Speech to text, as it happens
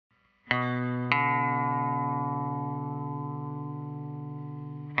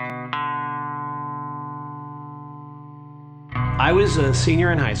I was a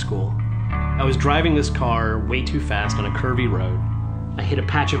senior in high school. I was driving this car way too fast on a curvy road. I hit a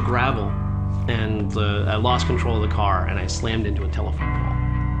patch of gravel and I lost control of the car and I slammed into a telephone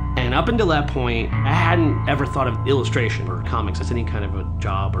pole. And up until that point, I hadn't ever thought of illustration or comics as any kind of a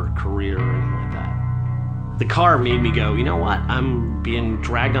job or career or anything like that. The car made me go, you know what? I'm being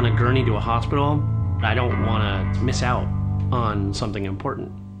dragged on a gurney to a hospital. I don't want to miss out on something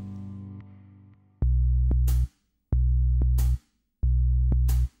important.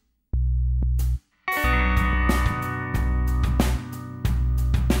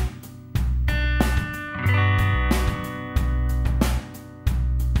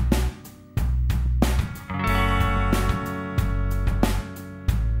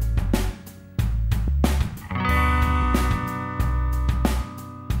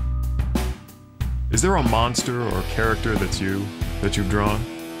 Is there a monster or character that you've drawn?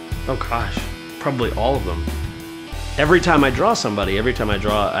 Oh gosh, probably all of them. Every time I draw somebody, I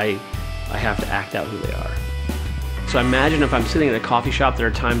have to act out who they are. So imagine if I'm sitting at a coffee shop, there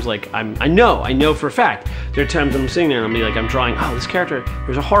are times like I know for a fact, there are times I'm sitting there and I'm drawing, oh, this character,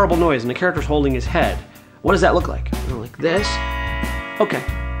 there's a horrible noise and the character's holding his head. What does that look like? And I'm like, this? Okay.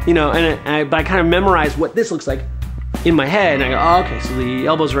 You know, but I kind of memorize what this looks like in my head, and I go, oh, okay, so the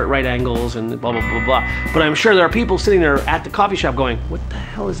elbows are at right angles and blah, blah, blah, blah. But I'm sure there are people sitting there at the coffee shop going, what the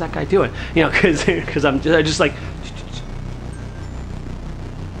hell is that guy doing? You know, because I just like,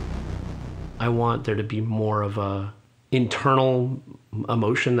 I want there to be more of a internal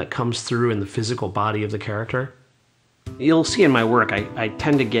emotion that comes through in the physical body of the character. You'll see in my work, I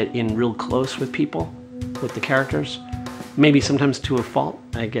tend to get in real close with people, with the characters. Maybe sometimes to a fault,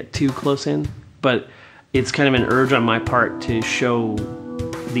 I get too close in, but it's kind of an urge on my part to show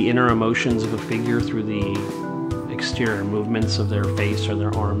the inner emotions of a figure through the exterior movements of their face or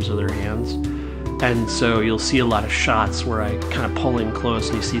their arms or their hands. And so you'll see a lot of shots where I kind of pull in close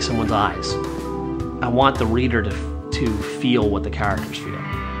and you see someone's eyes. I want the reader to feel what the characters feel.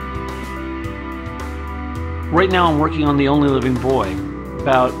 Right now I'm working on The Only Living Boy,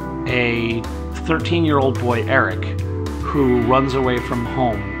 about a 13-year-old boy, Eric, who runs away from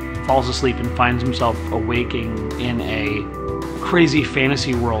home, falls asleep and finds himself awaking in a crazy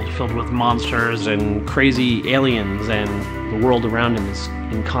fantasy world filled with monsters and crazy aliens, and the world around him is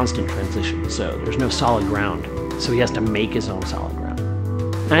in constant transition, so there's no solid ground. So he has to make his own solid ground.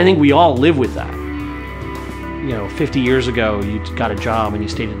 And I think we all live with that. You know, 50 years ago, you got a job and you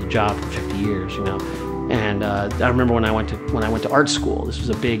stayed at the job for 50 years, you know. And I remember when I went to art school, this was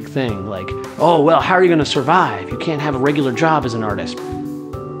a big thing, like, oh, well, how are you going to survive? You can't have a regular job as an artist.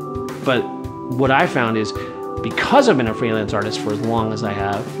 But what I found is, because I've been a freelance artist for as long as I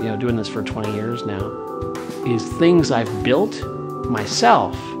have, you know, doing this for 20 years now, is things I've built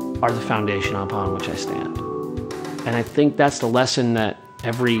myself are the foundation upon which I stand. And I think that's the lesson that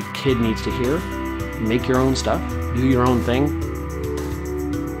every kid needs to hear. Make your own stuff, do your own thing.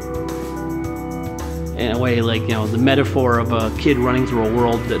 In a way, like, you know, the metaphor of a kid running through a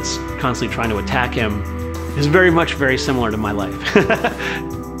world that's constantly trying to attack him is very similar to my life.